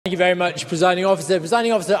Thank you very much, Presiding Officer.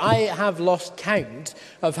 Presiding Officer, I have lost count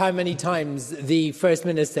of how many times the First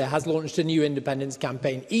Minister has launched a new independence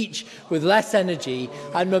campaign, each with less energy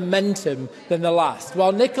and momentum than the last.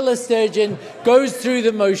 While Nicola Sturgeon goes through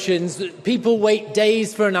the motions, people wait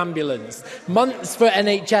days for an ambulance, months for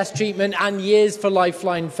NHS treatment and years for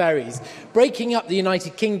Lifeline ferries. Breaking up the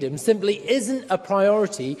United Kingdom simply isn't a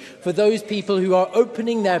priority for those people who are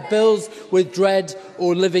opening their bills with dread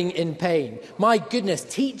or living in pain. My goodness,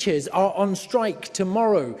 teachers are on strike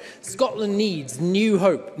tomorrow. Scotland needs new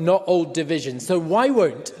hope, not old division. So why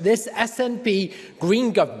won't this SNP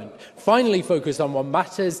Green government finally focus on what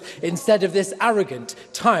matters instead of this arrogant,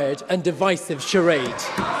 tired and divisive charade?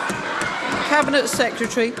 Cabinet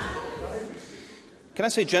Secretary. Can I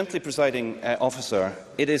say gently, Presiding Officer,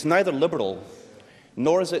 it is neither liberal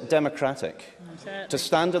nor is it democratic to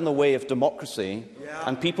stand in the way of democracy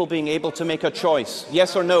and people being able to make a choice,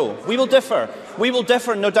 yes or no. We will differ. We will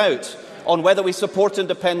differ, no doubt, on whether we support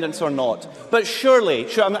independence or not. But surely,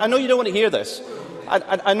 I know you don't want to hear this.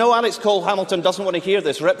 I know Alex Cole-Hamilton doesn't want to hear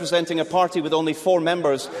this, representing a party with only 4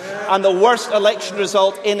 members and the worst election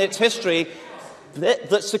result in its history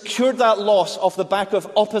that secured that loss off the back of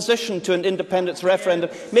opposition to an independence referendum.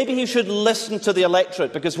 Maybe he should listen to the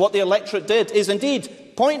electorate, because what the electorate did is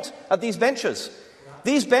indeed point at these benches.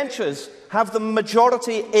 These benches have the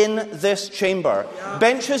majority in this chamber.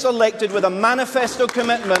 Benches elected with a manifesto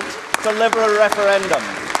commitment to liberal referendum.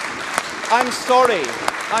 I'm sorry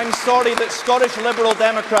that Scottish Liberal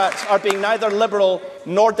Democrats are being neither liberal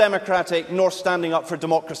nor democratic nor standing up for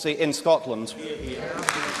democracy in Scotland.